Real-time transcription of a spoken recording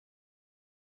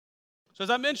So as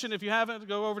I mentioned, if you haven't,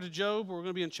 go over to Job. We're going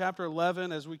to be in chapter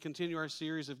 11 as we continue our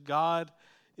series of God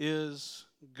is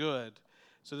Good.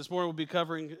 So this morning we'll be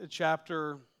covering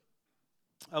chapter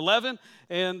 11.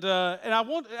 And I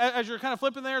want, as you're kind of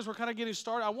flipping there, as we're kind of getting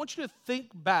started, I want you to think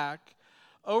back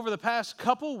over the past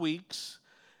couple weeks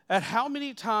at how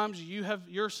many times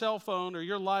your cell phone or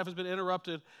your life has been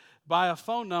interrupted by a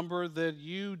phone number that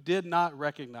you did not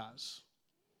recognize.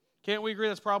 Can't we agree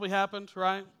that's probably happened,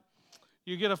 right?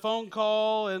 You get a phone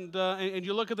call and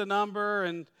you look at the number,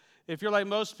 and if you're like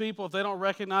most people, if they don't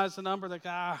recognize the number, they're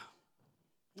like,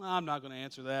 I'm not going to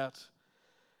answer that.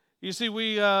 You see,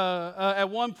 we at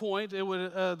one point it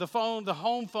would the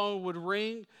home phone would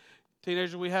ring.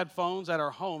 Teenagers, we had phones at our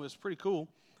home. It's pretty cool.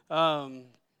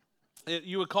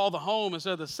 You would call the home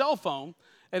instead of the cell phone,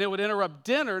 and it would interrupt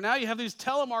dinner. Now you have these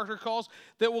telemarketer calls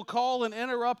that will call and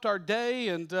interrupt our day,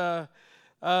 and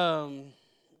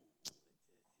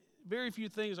very few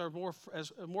things are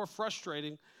more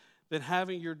frustrating than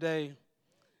having your day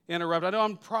interrupted. I know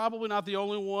I'm probably not the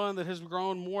only one that has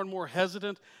grown more and more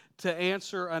hesitant to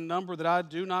answer a number that I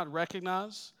do not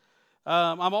recognize.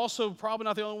 I'm also probably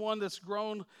not the only one that's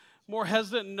grown more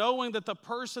hesitant knowing that the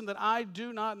person that I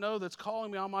do not know that's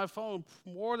calling me on my phone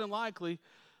more than likely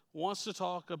wants to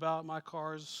talk about my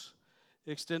car's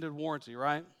extended warranty,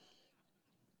 right?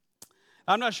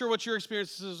 I'm not sure what your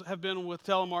experiences have been with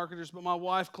telemarketers, but my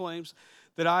wife claims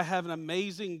that I have an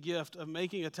amazing gift of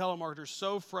making a telemarketer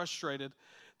so frustrated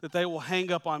that they will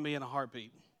hang up on me in a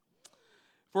heartbeat.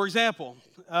 For example,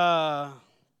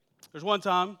 there's one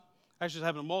time, actually it's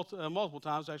happened multiple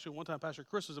times. Actually, one time Pastor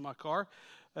Chris was in my car.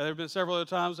 There have been several other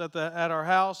times at our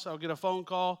house. I'll get a phone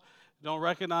call, don't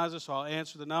recognize it, so I'll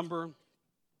answer the number,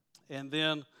 and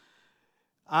then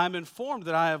I'm informed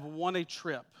that I have won a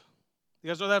trip. You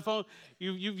guys know that phone?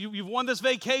 You've won this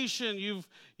vacation.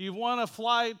 You've won a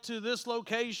flight to this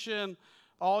location.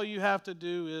 All you have to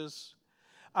do is,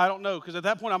 I don't know, because at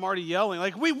that point I'm already yelling,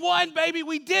 like, we won, baby,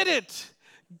 we did it.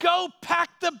 Go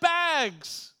pack the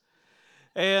bags.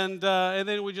 And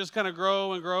then we just kind of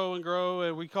grow and grow and grow,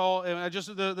 and we call, and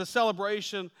the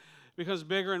celebration becomes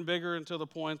bigger and bigger until the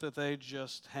point that they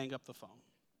just hang up the phone.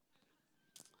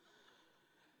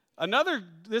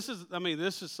 This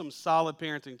is some solid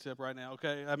parenting tip right now,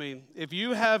 okay? I mean, if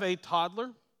you have a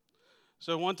toddler,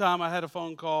 so one time I had a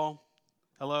phone call,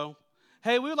 hello,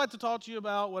 hey, we would like to talk to you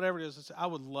about whatever it is. I said, I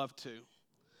would love to.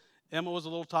 Emma was a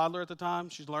little toddler at the time.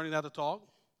 She's learning how to talk.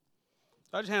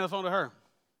 So I just handed the phone to her.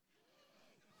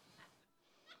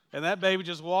 And that baby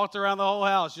just walked around the whole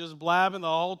house, just blabbing the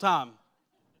whole time.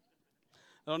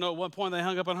 I don't know at what point they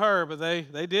hung up on her, but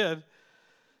they did.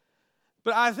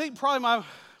 But I think probably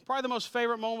the most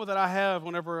favorite moment that I have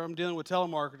whenever I'm dealing with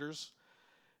telemarketers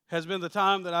has been the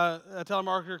time that a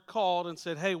telemarketer called and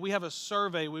said, hey, we have a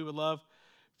survey we would love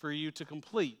for you to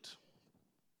complete.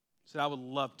 I said, I would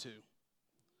love to.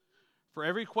 For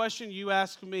every question you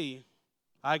ask me,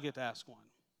 I get to ask one.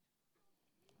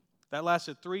 That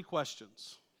lasted 3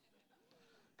 questions.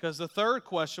 Because the third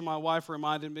question my wife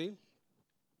reminded me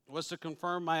was to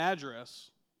confirm my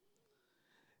address.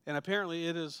 And apparently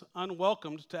it is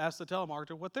unwelcomed to ask the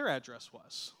telemarketer what their address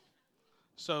was.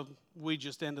 So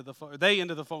they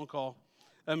ended the phone call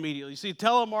immediately. See,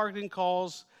 telemarketing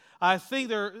calls, I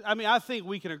think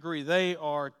we can agree they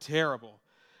are terrible.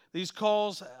 These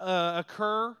calls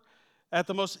occur at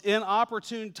the most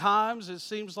inopportune times, it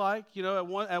seems like. You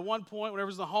know, at one point, whenever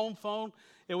it was the home phone,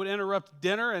 it would interrupt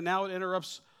dinner, and now it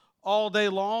interrupts all day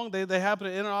long. They happen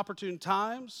at inopportune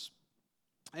times.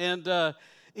 And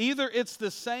either it's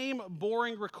the same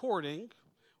boring recording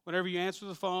whenever you answer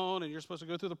the phone and you're supposed to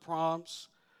go through the prompts,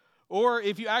 or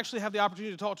if you actually have the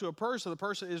opportunity to talk to a person, the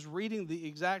person is reading the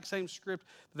exact same script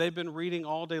they've been reading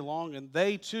all day long, and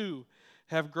they too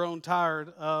have grown tired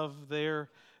of their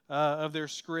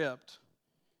script.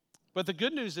 But the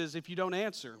good news is if you don't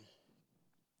answer,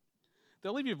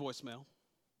 they'll leave you a voicemail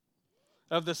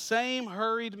of the same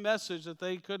hurried message that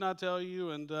they could not tell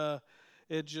you, and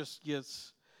it just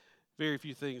gets very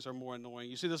few things are more annoying.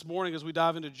 You see, this morning as we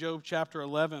dive into Job chapter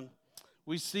 11,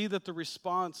 we see that the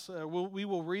response, we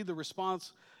will read the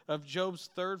response of Job's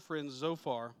third friend,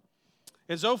 Zophar.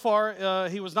 And Zophar,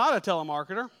 he was not a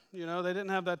telemarketer. You know, they didn't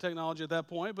have that technology at that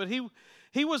point, but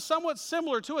he was somewhat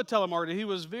similar to a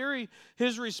telemarketer.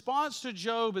 His response to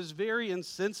Job is very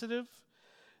insensitive,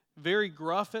 very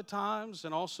gruff at times,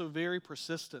 and also very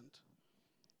persistent.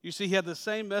 You see, he had the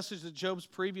same message that Job's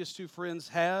previous 2 friends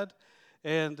had,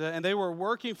 and they were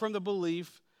working from the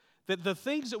belief that the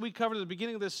things that we covered at the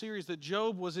beginning of this series that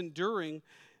Job was enduring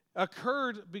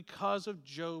occurred because of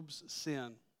Job's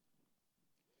sin.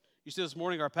 You see, this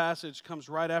morning our passage comes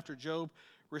right after Job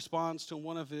responds to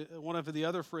one of the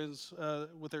other friends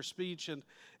with their speech,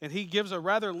 and he gives a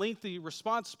rather lengthy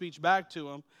response speech back to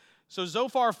him. So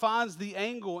Zophar finds the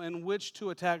angle in which to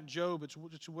attack Job.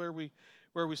 It's where we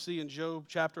see in Job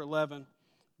chapter 11,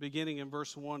 beginning in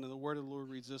verse 1, and the word of the Lord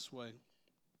reads this way.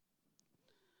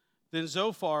 Then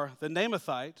Zophar, the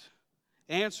Naamathite,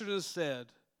 answered and said,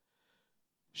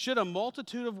 should a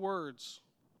multitude of words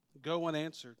go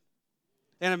unanswered,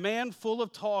 and a man full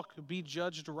of talk be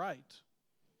judged right?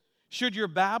 Should your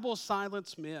babble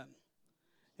silence men,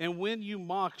 and when you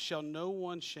mock shall no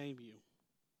one shame you?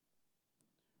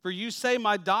 For you say,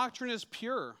 my doctrine is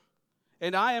pure,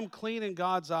 and I am clean in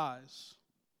God's eyes.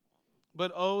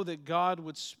 But oh, that God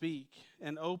would speak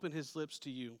and open his lips to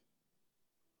you.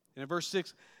 And in verse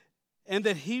 6, and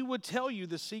that he would tell you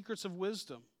the secrets of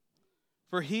wisdom.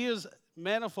 For he is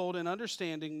manifold in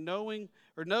understanding, know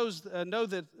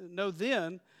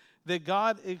then that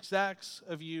God exacts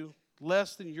of you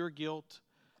less than your guilt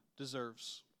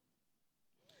deserves.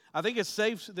 I think it's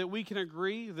safe that we can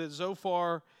agree that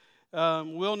Zophar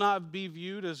will not be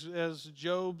viewed as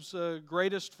Job's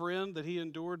greatest friend that he's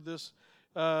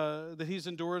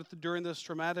endured during this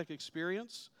traumatic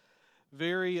experience.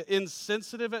 Very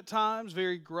insensitive at times,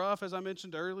 very gruff, as I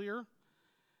mentioned earlier.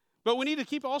 But we need to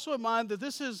keep also in mind that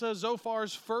this is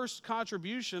Zophar's first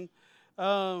contribution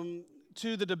to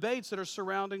the debates that are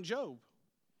surrounding Job.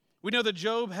 We know that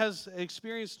Job has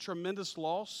experienced tremendous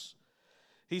loss.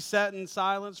 He sat in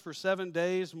silence for 7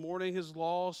 days, mourning his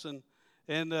loss,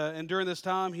 and during this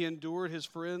time he endured his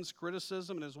friends'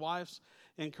 criticism and his wife's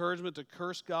encouragement to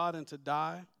curse God and to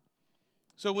die.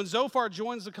 So when Zophar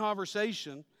joins the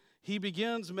conversation, he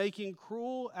begins making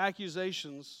cruel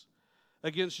accusations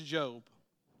against Job.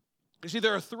 You see,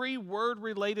 there are 3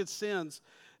 word-related sins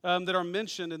that are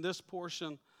mentioned in this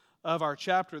portion of our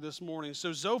chapter this morning.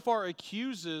 So Zophar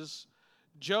accuses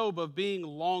Job of being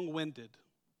long-winded.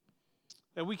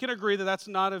 And we can agree that that's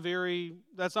not a very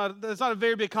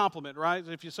big compliment, right?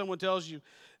 If someone tells you,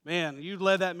 man, you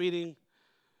led that meeting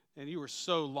and you were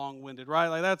so long-winded, right?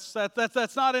 Like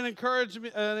that's not an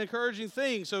encouraging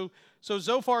thing. So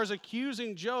Zophar is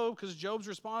accusing Job, because Job's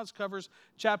response covers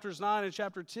chapters 9 and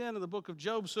chapter 10 of the book of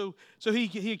Job. So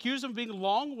he accused him of being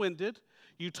long-winded.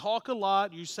 You talk a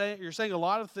lot. You're saying a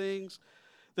lot of things.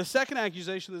 The second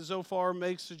accusation that Zophar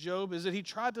makes to Job is that he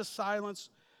tried to silence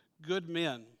good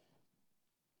men.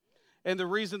 And the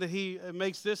reason that he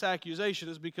makes this accusation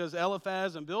is because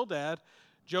Eliphaz and Bildad,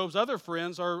 Job's other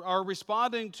friends, are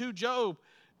responding to Job.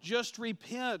 Just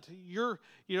repent.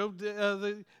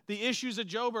 The issues that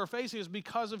Job are facing is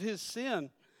because of his sin.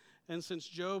 And since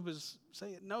Job is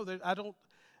saying, no,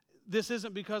 this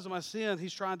isn't because of my sin,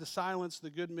 he's trying to silence the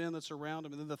good men that surround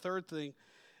him. And then the third thing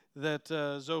that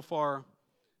Zophar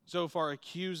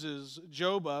accuses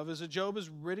Job of is that Job is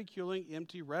ridiculing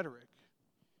empty rhetoric.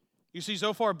 You see,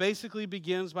 Zophar basically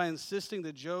begins by insisting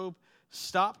that Job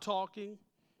stop talking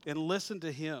and listen to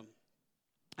him.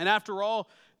 And after all,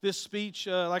 this speech,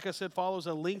 like I said, follows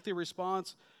a lengthy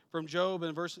response from Job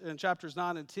in chapters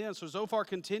 9 and 10. So Zophar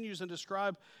continues and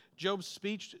describes Job's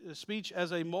speech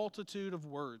as a multitude of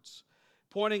words,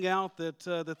 pointing out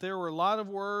that there were a lot of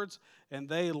words and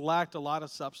they lacked a lot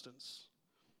of substance.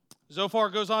 Zophar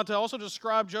goes on to also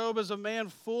describe Job as a man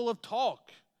full of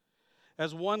talk.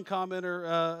 As one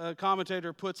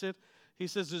commentator puts it, he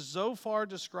says, Zophar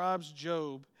describes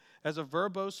Job as a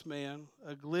verbose man,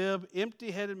 a glib,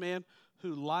 empty-headed man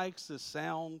who likes the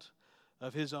sound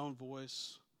of his own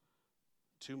voice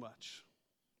too much.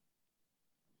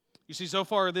 You see,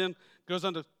 Zophar then goes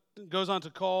on to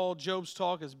call Job's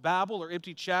talk as babble or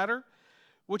empty chatter,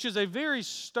 which is a very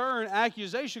stern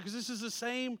accusation, because this is the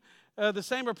same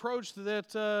approach that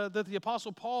the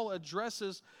Apostle Paul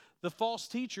addresses the false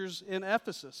teachers in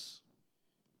Ephesus.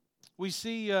 We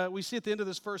see at the end of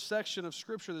this first section of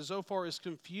Scripture that Zophar is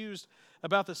confused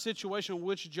about the situation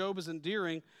which Job is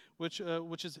enduring, which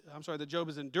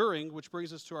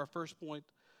brings us to our first point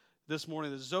this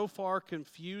morning, that Zophar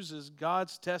confuses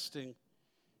God's testing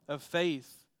of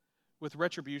faith with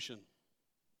retribution.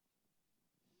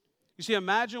 You see,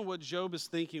 imagine what Job is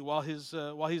thinking while he's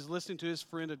listening to his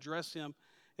friend address him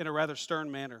in a rather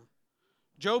stern manner.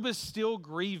 Job is still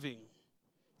grieving,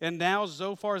 and now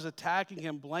Zophar is attacking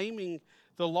him, blaming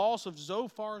the loss of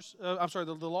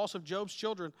the loss of Job's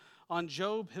children on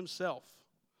Job himself.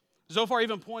 Zophar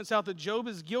even points out that Job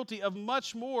is guilty of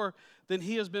much more than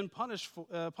he has been punished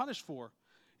for.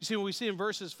 You see, when we see in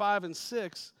verses 5 and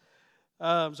 6,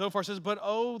 Zophar says, "But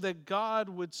oh, that God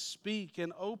would speak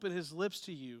and open his lips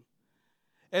to you,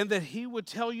 and that he would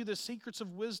tell you the secrets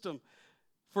of wisdom.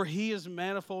 For he is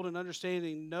manifold in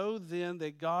understanding. Know then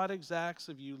that God exacts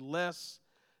of you less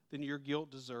than your guilt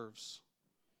deserves.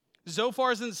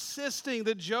 Zophar is insisting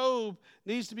that Job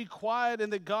needs to be quiet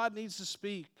and that God needs to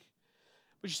speak.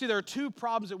 But you see, there are two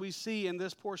problems that we see in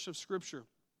this portion of Scripture.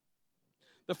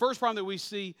 The first problem that we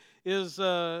see is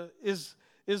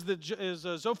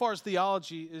Zophar's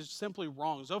theology is simply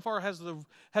wrong. Zophar has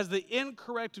the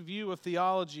incorrect view of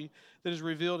theology that is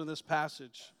revealed in this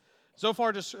passage.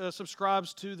 Zophar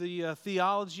subscribes to the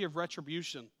theology of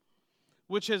retribution,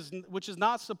 which is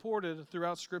not supported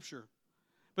throughout Scripture.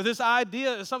 But this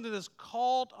idea is something that's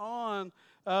caught on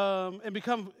and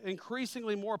become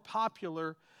increasingly more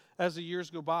popular as the years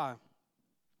go by.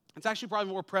 It's actually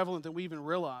probably more prevalent than we even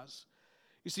realize.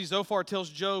 You see, Zophar tells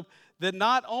Job that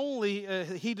not only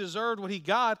he deserved what he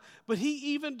got, but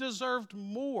he even deserved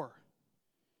more.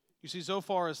 You see,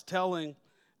 Zophar is telling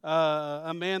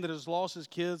a man that has lost his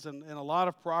kids and a lot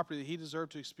of property that he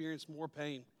deserved to experience more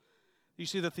pain. You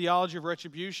see, the theology of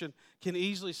retribution can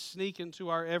easily sneak into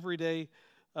our everyday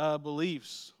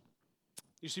beliefs.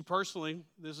 You see, personally,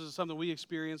 this is something we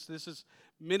experienced. This is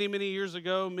many, many years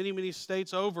ago, many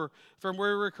states over from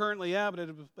where we're currently at, but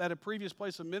at a previous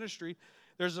place of ministry.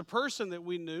 There's a person that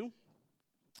we knew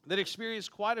that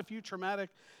experienced quite a few traumatic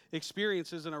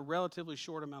experiences in a relatively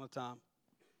short amount of time.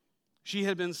 She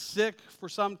had been sick for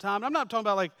some time. I'm not talking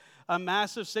about like a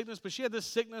massive sickness, but she had this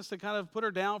sickness that kind of put her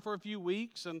down for a few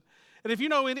weeks. And if you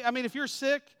know, if you're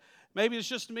sick, maybe it's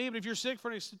just me, but if you're sick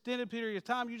for an extended period of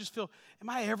time, you just feel, am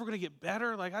I ever going to get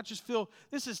better? Like, I just feel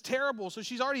this is terrible. So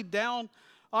she's already down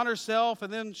on herself,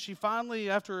 and then she finally,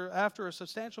 after a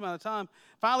substantial amount of time,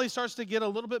 finally starts to get a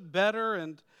little bit better.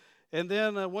 And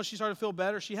then once she started to feel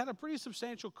better, she had a pretty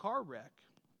substantial car wreck.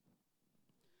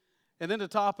 And then to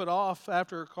top it off,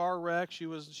 after her car wreck, she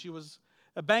was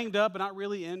banged up but not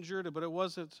really injured. But it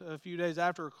wasn't a few days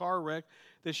after her car wreck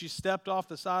that she stepped off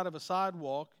the side of a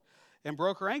sidewalk and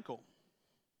broke her ankle.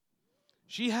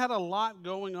 She had a lot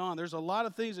going on. There's a lot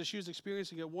of things that she was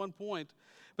experiencing at one point.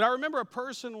 But I remember a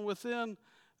person within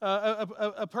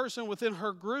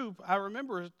her group, I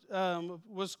remember,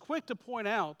 was quick to point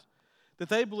out that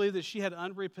they believed that she had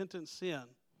unrepentant sin.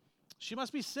 She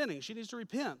must be sinning. She needs to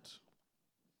repent.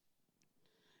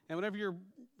 And whenever you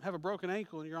have a broken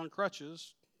ankle and you're on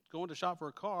crutches, going to shop for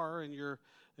a car, and your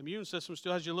immune system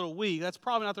still has you a little weak, that's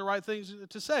probably not the right thing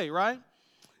to say, right?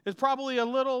 It's probably a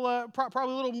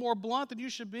little more blunt than you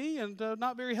should be, and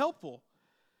not very helpful.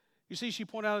 You see, she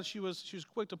was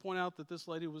quick to point out that this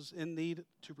lady was in need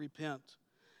to repent.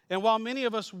 And while many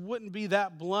of us wouldn't be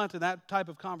that blunt in that type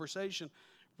of conversation,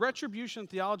 retribution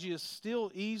theology is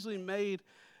still easily made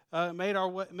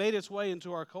its way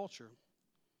into our culture.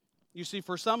 You see,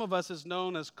 for some of us, it's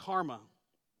known as karma.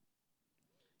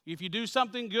 If you do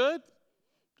something good,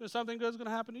 then something good is going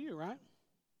to happen to you, right?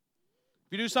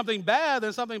 If you do something bad,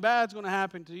 then something bad is going to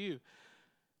happen to you.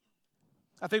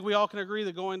 I think we all can agree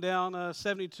that going down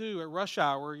 72 at rush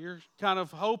hour, you're kind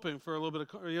of hoping for a little bit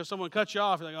of, someone cuts you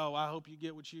off, you're like, oh, I hope you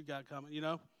get what you got coming,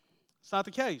 It's not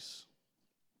the case.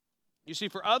 You see,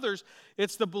 for others,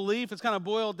 it's the belief, it's kind of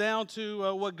boiled down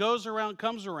to what goes around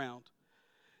comes around.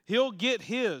 He'll get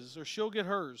his or she'll get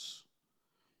hers.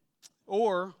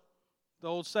 Or the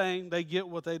old saying, they get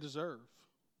what they deserve.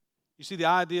 You see, the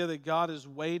idea that God is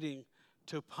waiting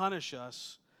to punish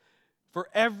us for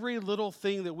every little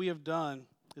thing that we have done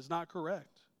is not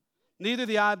correct. Neither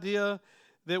the idea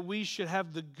that we should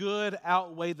have the good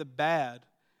outweigh the bad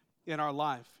in our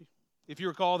life. If you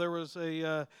recall, there was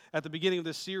at the beginning of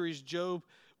this series, Job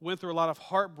went through a lot of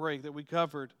heartbreak that we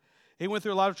covered. He went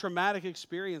through a lot of traumatic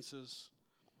experiences.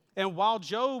 And while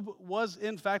Job was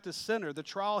in fact a sinner, the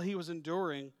trial he was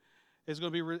enduring has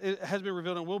been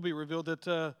revealed and will be revealed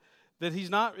that he's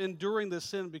not enduring this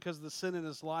sin because of the sin in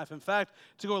his life. In fact,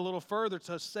 to go a little further,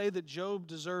 to say that Job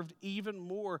deserved even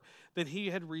more than he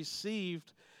had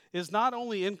received is not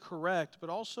only incorrect, but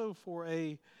also for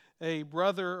a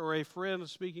brother or a friend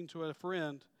speaking to a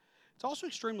friend, it's also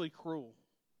extremely cruel.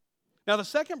 Now, the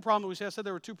second problem that we see, I said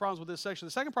there were two problems with this section.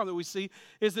 The second problem that we see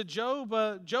is that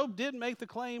Job did make the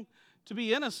claim to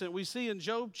be innocent. We see in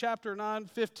Job chapter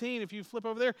 9:15, if you flip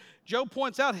over there, Job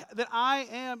points out that I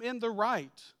am in the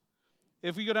right.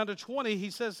 If we go down to 20,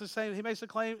 he says the same. He makes the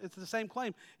claim. It's the same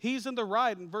claim. He's in the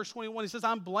right. In verse 21, he says,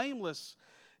 "I'm blameless."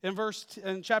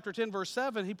 In chapter 10, verse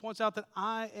 7, he points out that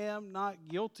I am not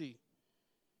guilty.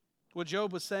 What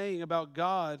Job was saying about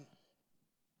God,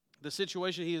 the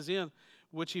situation he is in,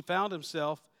 which he found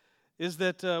himself, is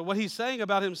that what he's saying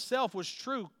about himself was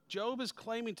true. Job is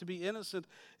claiming to be innocent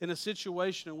in a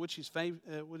situation in which he's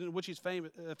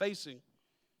facing.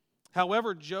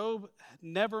 However, Job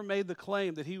never made the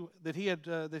claim that he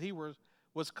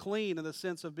was clean in the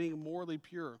sense of being morally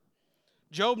pure.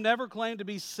 Job never claimed to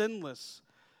be sinless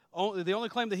The only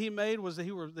claim that he made was that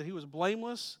he was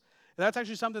blameless. And that's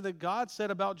actually something that God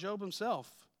said about Job himself.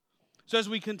 So as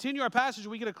we continue our passage,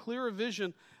 we get a clearer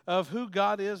vision of who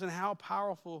God is and how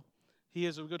powerful he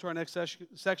is. We go to our next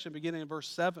section beginning in verse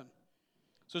 7.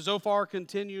 So Zophar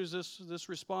continues this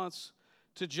response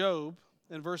to Job.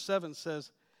 And verse 7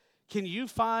 says, can you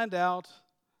find out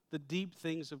the deep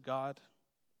things of God?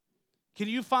 Can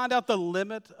you find out the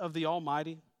limit of the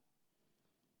Almighty?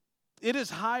 It is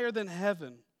higher than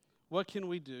heaven. What can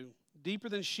we do? Deeper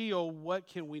than Sheol, what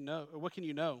can we know? Or what can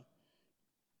you know?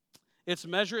 Its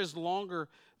measure is longer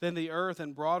than the earth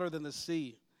and broader than the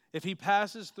sea. If he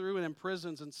passes through and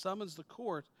imprisons and summons the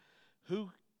court,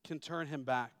 who can turn him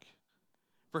back?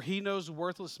 For he knows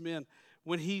worthless men.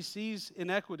 When he sees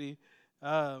iniquity,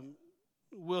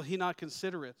 will he not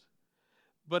consider it?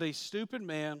 But a stupid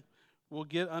man will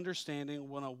get understanding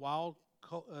when a wild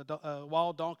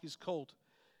donkey's colt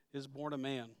is born a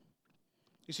man.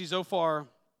 You see, Zophar,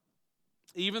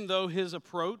 even though his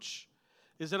approach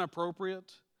is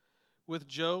inappropriate with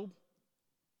Job,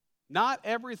 not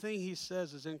everything he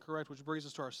says is incorrect, which brings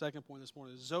us to our second point this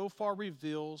morning. Zophar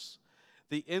reveals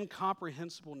the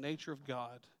incomprehensible nature of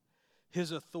God,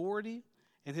 his authority,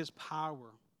 and his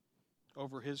power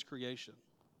over his creation.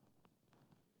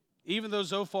 Even though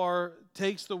Zophar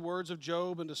takes the words of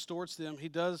Job and distorts them, he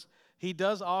does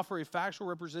offer a factual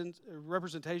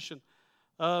representation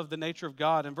of the nature of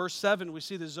God. In verse 7, we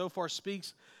see that Zophar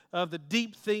speaks of the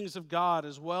deep things of God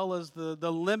as well as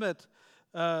the limit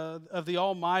of the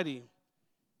Almighty.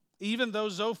 Even though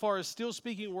Zophar is still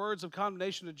speaking words of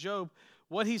condemnation to Job,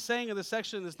 what he's saying in this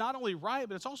section is not only right,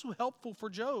 but it's also helpful for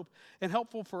Job and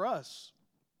helpful for us.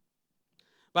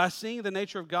 By seeing the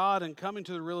nature of God and coming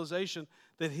to the realization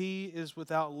that he is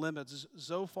without limits,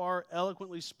 Zophar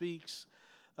eloquently speaks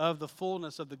of the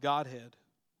fullness of the Godhead.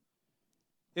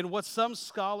 In what some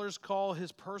scholars call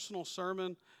his personal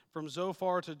sermon from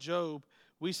Zophar to Job,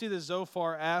 we see that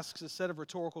Zophar asks a set of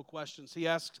rhetorical questions. He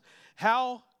asks,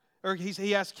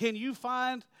 he asks, can you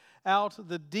find out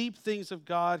the deep things of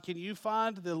God? Can you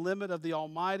find the limit of the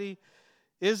Almighty?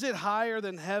 Is it higher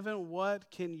than heaven? What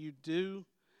can you do?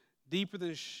 Deeper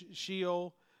than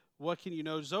Sheol, what can you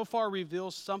know? Zophar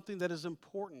reveals something that is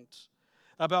important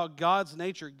about God's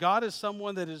nature. God is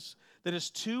someone that is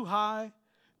too high,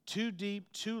 too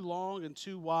deep, too long, and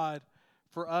too wide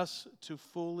for us to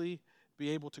fully be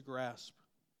able to grasp.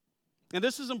 And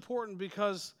this is important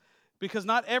because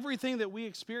not everything that we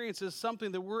experience is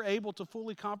something that we're able to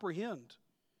fully comprehend.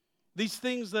 These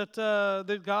things that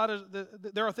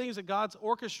there are things that God's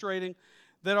orchestrating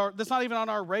that's not even on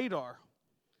our radar.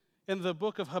 In the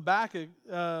book of Habakkuk,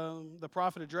 the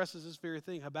prophet addresses this very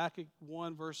thing. Habakkuk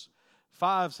 1 verse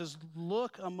 5 says,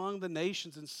 look among the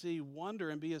nations and see, wonder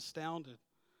and be astounded.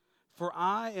 For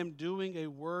I am doing a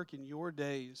work in your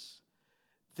days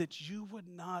that you would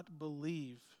not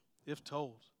believe if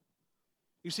told.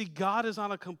 You see, God is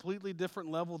on a completely different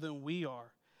level than we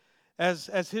are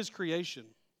as his creation.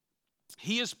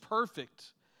 He is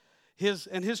perfect. His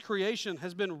creation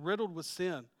has been riddled with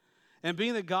sin. And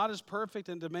being that God is perfect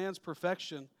and demands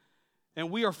perfection, and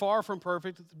we are far from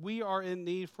perfect, we are in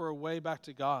need for a way back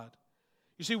to God.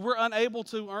 You see, we're unable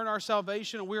to earn our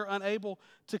salvation, and we're unable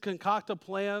to concoct a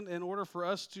plan in order for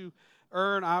us to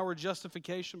earn our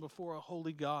justification before a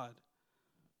holy God.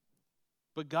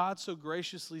 But God so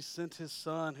graciously sent his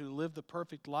Son, who lived the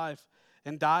perfect life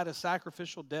and died a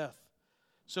sacrificial death,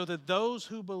 so that those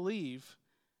who believe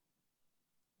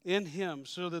in him,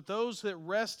 so that those that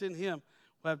rest in him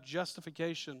will have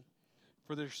justification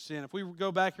for their sin. If we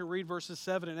go back and read verses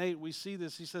 7 and 8, we see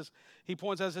this. He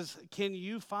points out, says, can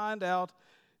you find out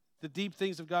the deep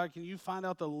things of God? Can you find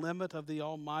out the limit of the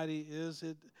Almighty? Is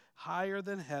it higher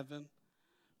than heaven?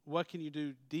 What can you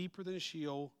do? Deeper than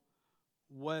Sheol?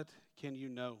 What can you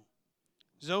know?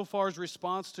 Zophar's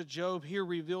response to Job here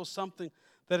reveals something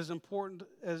that is important,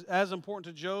 as important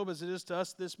to Job as it is to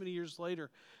us this many years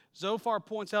later. Zophar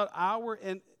points out our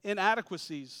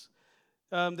inadequacies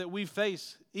that we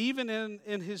face. Even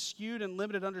in his skewed and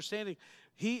limited understanding,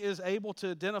 he is able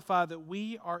to identify that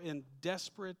we are in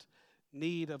desperate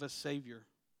need of a Savior.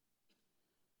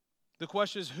 The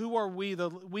question is, who are we?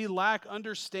 We lack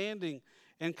understanding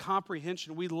and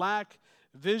comprehension. We lack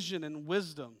vision and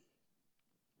wisdom.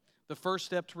 The first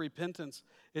step to repentance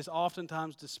is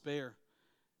oftentimes despair.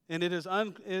 And it is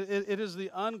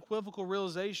the unequivocal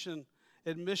realization,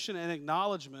 admission, and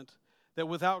acknowledgement that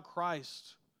without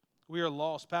Christ, we are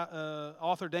lost.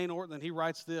 Author Dane Ortland, he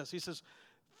writes this. He says,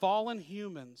 fallen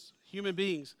human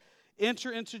beings,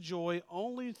 enter into joy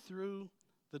only through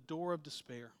the door of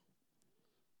despair.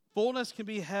 Fullness can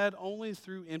be had only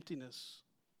through emptiness.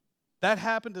 That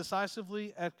happened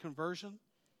decisively at conversion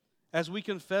as we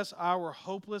confess our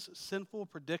hopeless, sinful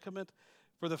predicament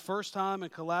for the first time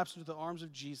and collapse into the arms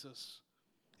of Jesus,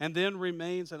 and then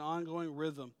remains an ongoing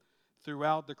rhythm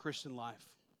throughout the Christian life.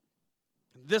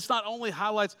 This not only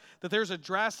highlights that there's a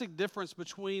drastic difference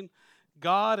between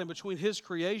God and between His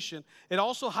creation, it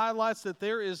also highlights that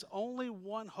there is only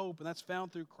one hope, and that's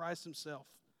found through Christ Himself.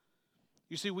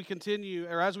 You see,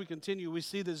 as we continue, we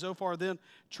see that Zophar then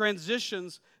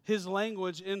transitions his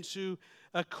language into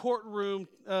a courtroom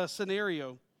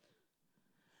scenario.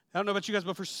 I don't know about you guys,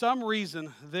 but for some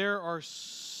reason, there are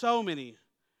so many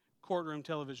courtroom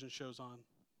television shows on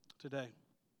today.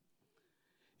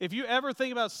 If you ever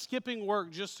think about skipping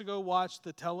work just to go watch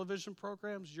the television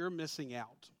programs, you're missing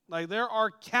out. Like, there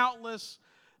are countless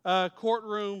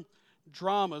courtroom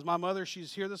dramas. My mother,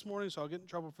 she's here this morning, so I'll get in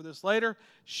trouble for this later.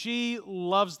 She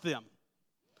loves them.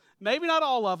 Maybe not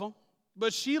all of them,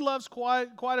 but she loves quite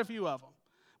a few of them.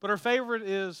 But her favorite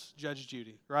is Judge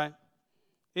Judy, right?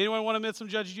 Anyone want to admit some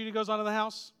Judge Judy goes on in the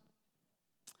house?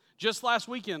 Just last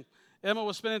weekend, Emma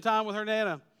was spending time with her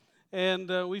Nana, and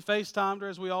we FaceTimed her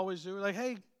as we always do. We're like,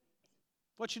 hey,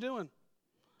 what you doing?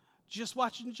 Just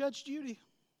watching Judge Judy.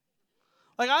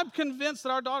 Like, I'm convinced that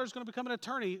our daughter's going to become an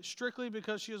attorney strictly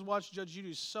because she has watched Judge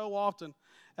Judy so often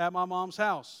at my mom's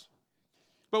house.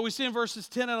 But we see in verses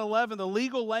 10 and 11, the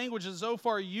legal language that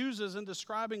Zophar uses in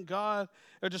describing God,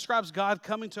 or describes God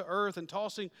coming to earth and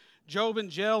tossing Job in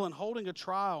jail and holding a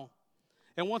trial.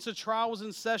 And once a trial was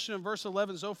in session in verse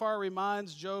 11, Zophar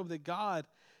reminds Job that God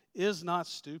is not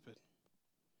stupid.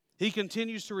 He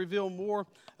continues to reveal more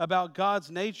about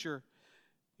God's nature.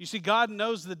 You see, God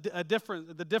knows the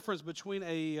difference between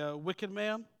a wicked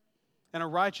man and a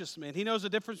righteous man. He knows the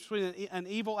difference between an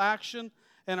evil action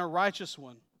and a righteous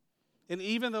one. And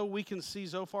even though we can see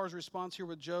Zophar's response here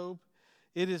with Job,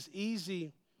 it is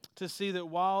easy to see that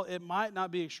while it might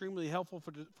not be extremely helpful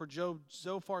for Job,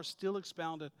 Zophar still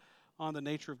expounded on the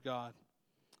nature of God.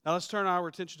 Now let's turn our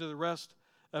attention to the rest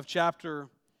of chapter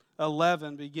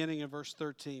 11, beginning in verse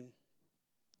 13.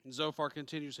 And Zophar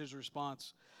continues his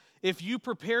response. If you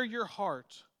prepare your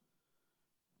heart,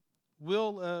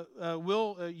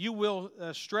 you will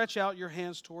stretch out your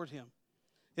hands toward him.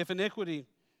 If iniquity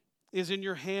is in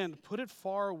your hand, put it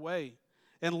far away,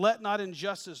 and let not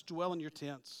injustice dwell in your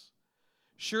tents.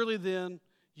 Surely then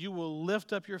you will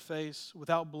lift up your face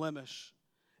without blemish,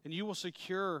 and you will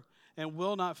secure and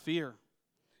will not fear,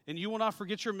 and you will not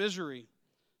forget your misery.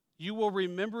 You will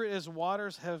remember it as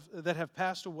waters that have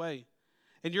passed away,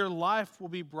 and your life will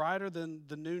be brighter than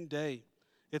the noonday.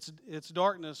 Its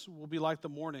darkness will be like the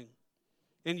morning,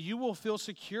 and you will feel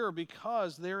secure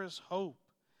because there is hope,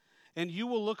 and you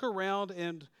will look around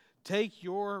and take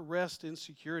your rest in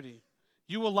security.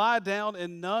 You will lie down,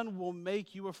 and none will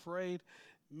make you afraid.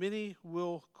 Many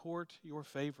will court your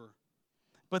favor.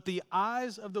 But the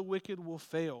eyes of the wicked will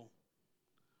fail.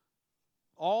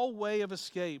 All way of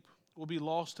escape will be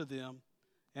lost to them,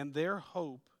 and their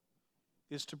hope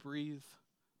is to breathe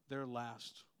their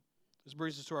last. This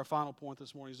brings us to our final point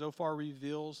this morning. Zophar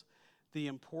reveals the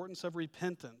importance of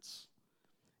repentance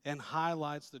and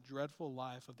highlights the dreadful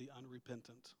life of the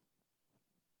unrepentant.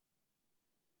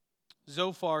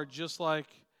 Zophar, just like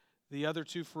the other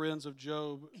two friends of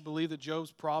Job, believe that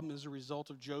Job's problem is a result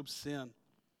of Job's sin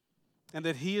and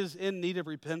that he is in need of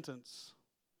repentance.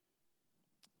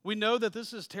 We know that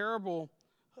this is terrible,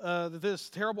 this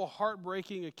terrible,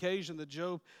 heartbreaking occasion that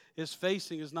Job is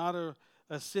facing is not a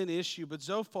sin issue,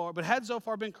 but had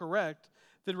Zophar been correct,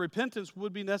 then repentance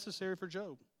would be necessary for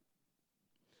Job.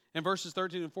 In verses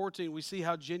 13 and 14, we see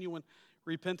how genuine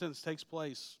repentance takes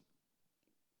place.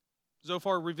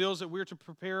 Zophar reveals that we're to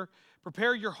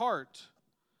prepare your heart,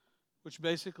 which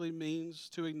basically means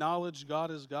to acknowledge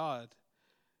God as God.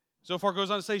 Zophar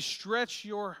goes on to say, stretch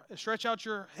out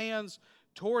your hands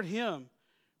toward him,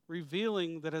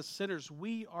 revealing that as sinners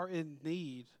we are in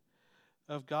need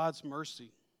of God's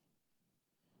mercy.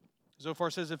 Zophar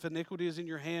says, if iniquity is in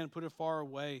your hand, put it far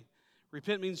away.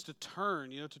 Repent means to turn,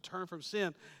 to turn from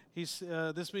sin.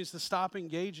 This means to stop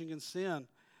engaging in sin.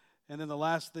 And then the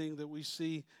last thing that we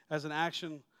see as an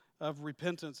action of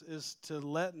repentance is to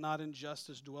let not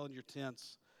injustice dwell in your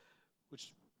tents,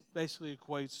 which basically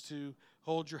equates to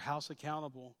hold your house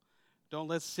accountable. Don't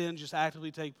let sin just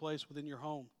actively take place within your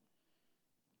home.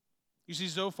 You see,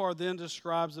 Zophar then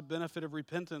describes the benefit of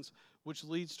repentance, which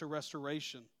leads to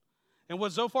restoration. And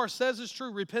what Zophar says is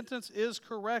true. Repentance is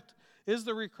correct, is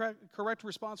the correct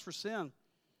response for sin.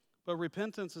 But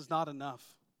repentance is not enough.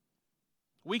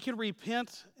 We can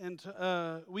repent and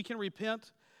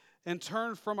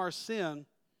turn from our sin,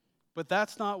 but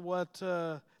that's not what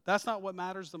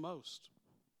matters the most.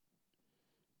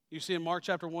 You see in Mark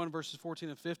chapter 1, verses 14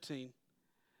 and 15,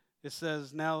 it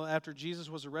says, "Now after Jesus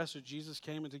was arrested, Jesus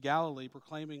came into Galilee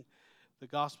proclaiming the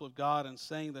gospel of God and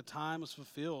saying the time is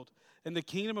fulfilled and the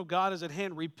kingdom of God is at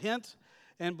hand. Repent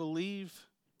and believe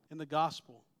in the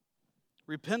gospel."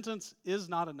 Repentance is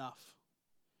not enough.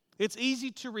 It's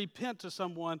easy to repent to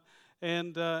someone,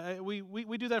 and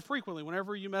we do that frequently.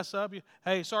 Whenever you mess up,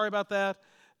 hey, sorry about that,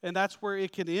 and that's where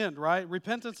it can end, right?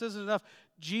 Repentance isn't enough.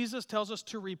 Jesus tells us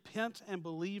to repent and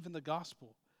believe in the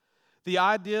gospel. The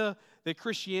idea that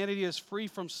Christianity is free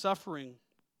from suffering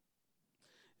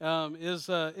is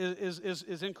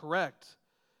incorrect.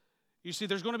 You see,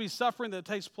 there's going to be suffering that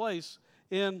takes place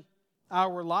in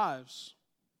our lives.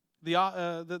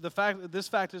 This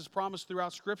fact is promised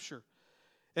throughout Scripture.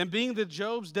 And being that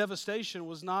Job's devastation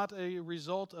was not a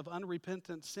result of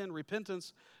unrepentant sin,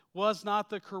 repentance was not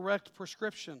the correct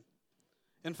prescription.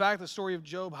 In fact, the story of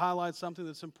Job highlights something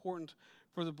that's important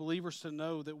for the believers to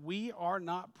know, that we are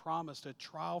not promised a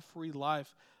trial-free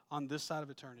life on this side of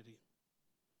eternity.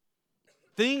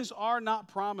 Things are not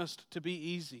promised to be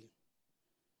easy.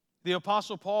 The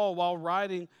Apostle Paul, while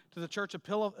writing to the church of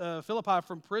Philippi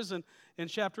from prison, in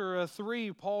chapter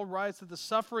 3, Paul writes that the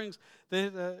sufferings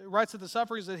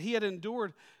that he had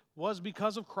endured was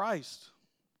because of Christ.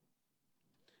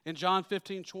 In John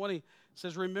 15:20, it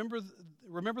says, remember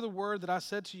the word that I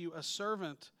said to you, a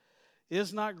servant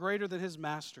is not greater than his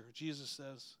master," Jesus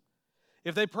says.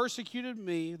 "If they persecuted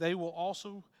me, they will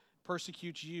also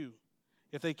persecute you.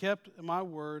 If they kept my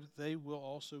word, they will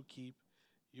also keep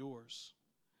yours."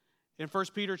 In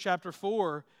 1 Peter chapter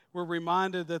 4, we're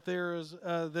reminded that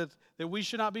that we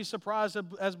should not be surprised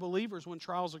as believers when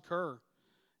trials occur.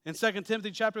 In 2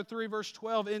 Timothy chapter 3, verse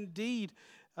 12, indeed,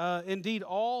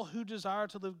 all who desire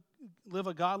to live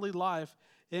a godly life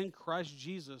in Christ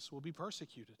Jesus will be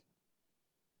persecuted.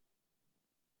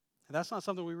 And that's not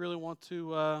something we really want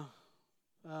to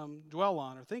dwell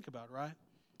on or think about, right?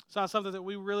 It's not something that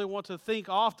we really want to think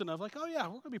often of, like, oh yeah,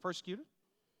 we're going to be persecuted.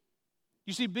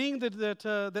 You see, being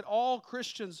that all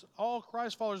Christians, all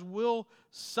Christ followers will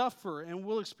suffer and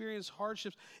will experience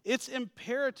hardships, it's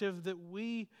imperative that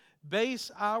we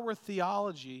base our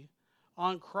theology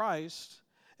on Christ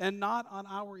and not on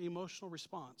our emotional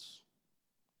response.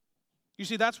 You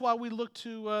see, that's why we look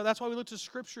to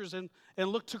Scriptures and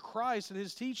look to Christ and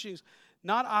His teachings,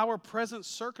 not our present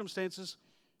circumstances,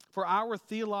 for our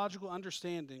theological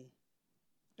understanding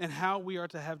and how we are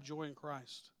to have joy in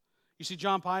Christ. You see,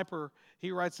 John Piper,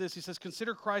 he writes this. He says,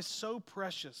 "Consider Christ so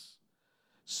precious,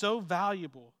 so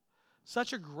valuable,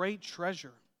 such a great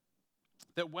treasure,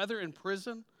 that whether in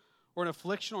prison or in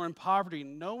affliction or in poverty,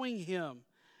 knowing Him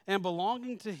and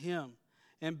belonging to Him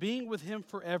and being with Him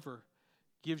forever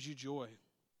gives you joy."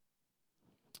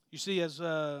 You see, as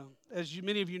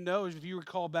many of you know, if you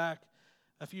recall back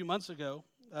a few months ago,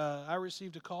 I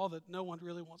received a call that no one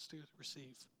really wants to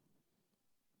receive.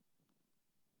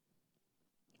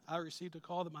 I received a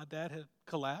call that my dad had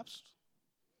collapsed,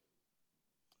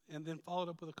 and then followed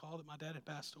up with a call that my dad had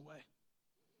passed away.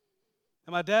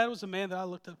 And my dad was a man that I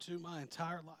looked up to my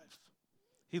entire life.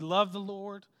 He loved the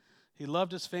Lord. He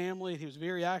loved his family. He was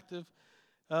very active,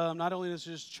 not only in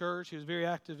his church, he was very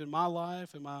active in my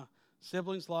life, in my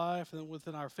siblings' life, and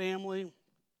within our family.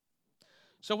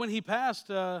 So when he passed,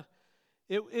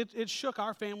 it shook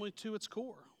our family to its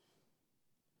core.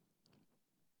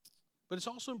 But it's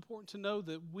also important to know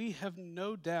that we have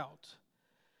no doubt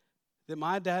that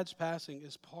my dad's passing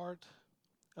is part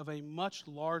of a much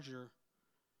larger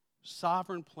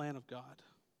sovereign plan of God.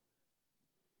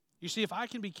 You see, if I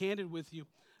can be candid with you,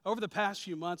 over the past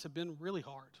few months have been really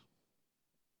hard.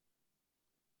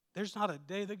 There's not a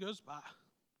day that goes by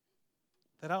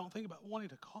that I don't think about wanting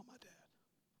to call my dad.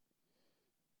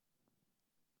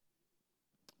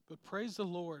 But praise the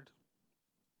Lord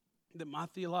that my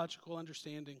theological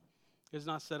understanding is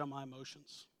not set on my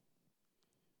emotions.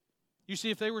 You see,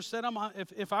 if they were set on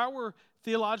if our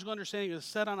theological understanding is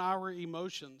set on our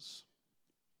emotions,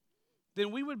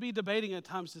 then we would be debating at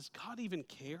times, does God even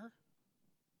care?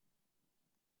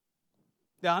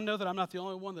 Now, I know that I'm not the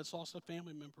only one that's lost a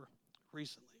family member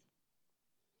recently.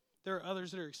 There are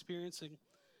others that are experiencing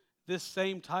this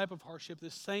same type of hardship,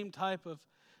 this same type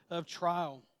of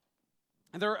trial.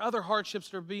 And there are other hardships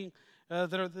that are being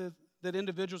that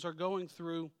individuals are going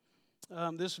through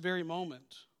this very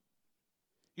moment.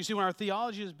 You see, when our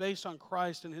theology is based on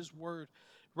Christ and His Word,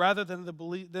 rather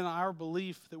than our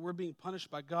belief that we're being punished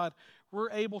by God, we're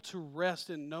able to rest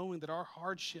in knowing that our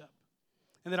hardship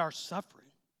and that our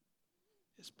suffering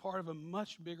is part of a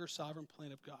much bigger sovereign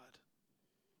plan of God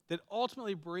that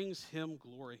ultimately brings Him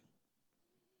glory.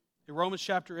 In Romans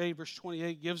chapter 8, verse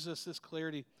 28 gives us this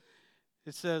clarity.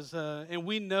 It says, and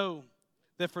we know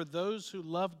that for those who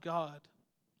love God,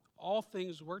 all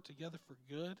things work together for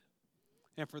good,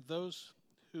 and for those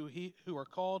who are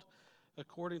called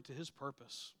according to his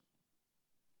purpose.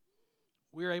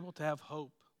 We are able to have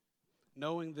hope,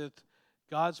 knowing that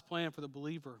God's plan for the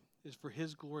believer is for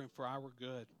his glory and for our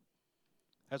good.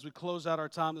 As we close out our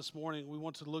time this morning, we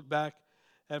want to look back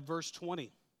at verse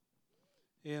 20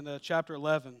 in chapter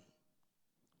 11,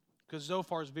 because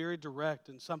Zophar is very direct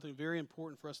and something very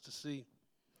important for us to see.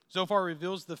 Zophar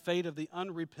reveals the fate of the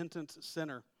unrepentant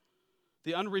sinner,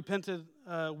 the unrepentant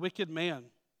wicked man.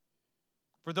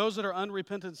 For those that are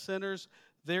unrepentant sinners,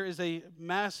 there's a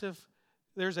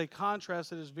contrast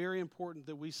that is very important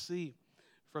that we see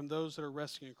from those that are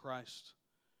resting in Christ.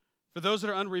 For those that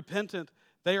are unrepentant,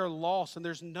 they are lost, and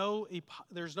there's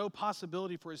no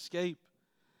possibility for escape.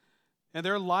 And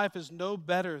their life is no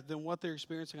better than what they're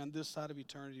experiencing on this side of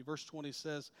eternity. Verse 20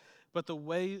 says, but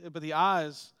the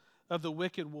eyes of the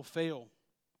wicked will fail.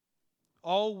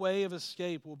 All way of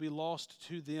escape will be lost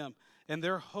to them, and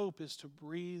their hope is to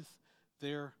breathe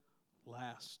their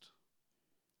last.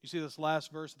 You see, this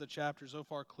last verse of the chapter,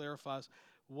 Zophar clarifies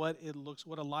what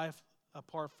a life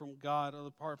apart from God, or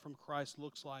apart from Christ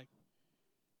looks like.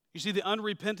 You see, the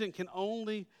unrepentant can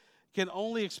only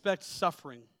expect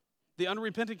suffering. The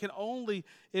unrepentant can only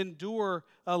endure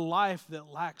a life that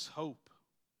lacks hope.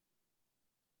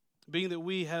 Being that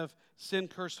we have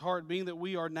sin-cursed heart, being that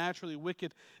we are naturally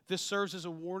wicked, this serves as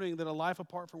a warning that a life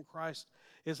apart from Christ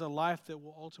is a life that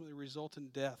will ultimately result in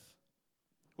death.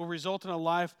 Will result in a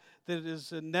life that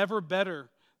is never better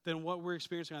than what we're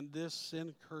experiencing on this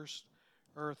sin-cursed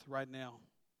earth right now.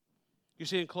 You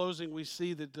see, in closing, we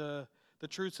see that the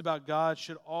truths about God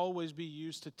should always be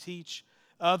used to teach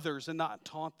others and not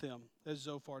taunt them, as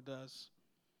Zophar does.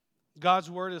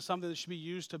 God's word is something that should be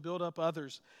used to build up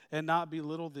others and not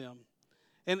belittle them.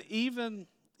 And even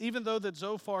though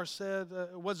that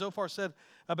what Zophar said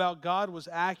about God was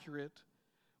accurate,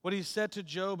 what he said to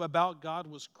Job about God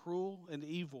was cruel and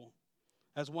evil.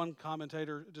 As one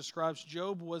commentator describes,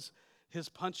 Job was his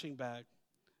punching bag,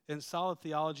 and solid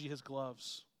theology his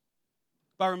gloves.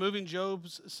 By removing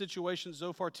Job's situation,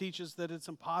 Zophar teaches that it's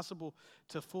impossible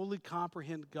to fully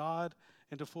comprehend God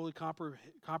and to fully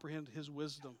comprehend his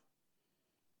wisdom.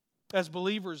 As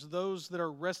believers, those that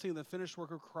are resting in the finished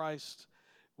work of Christ,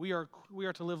 we are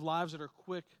to live lives that are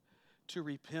quick to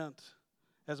repent.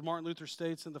 As Martin Luther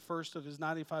states in the first of his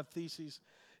 95 Theses,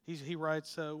 he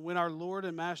writes, when our Lord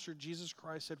and Master Jesus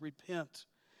Christ said, repent,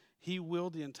 he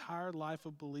willed the entire life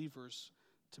of believers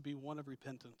to be one of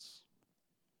repentance.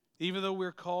 Even though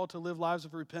we're called to live lives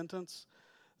of repentance,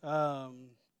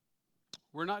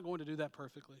 we're not going to do that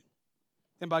perfectly.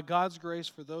 And by God's grace,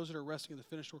 for those that are resting in the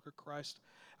finished work of Christ,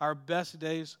 our best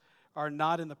days are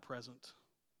not in the present.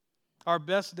 Our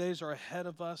best days are ahead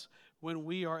of us when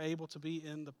we are able to be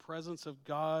in the presence of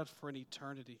God for an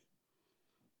eternity.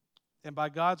 And by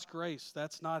God's grace,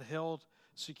 that's not held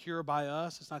secure by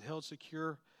us. It's not held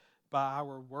secure by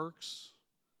our works.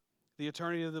 The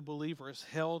eternity of the believer is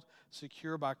held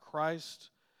secure by Christ,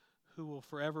 who will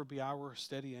forever be our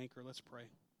steady anchor. Let's pray.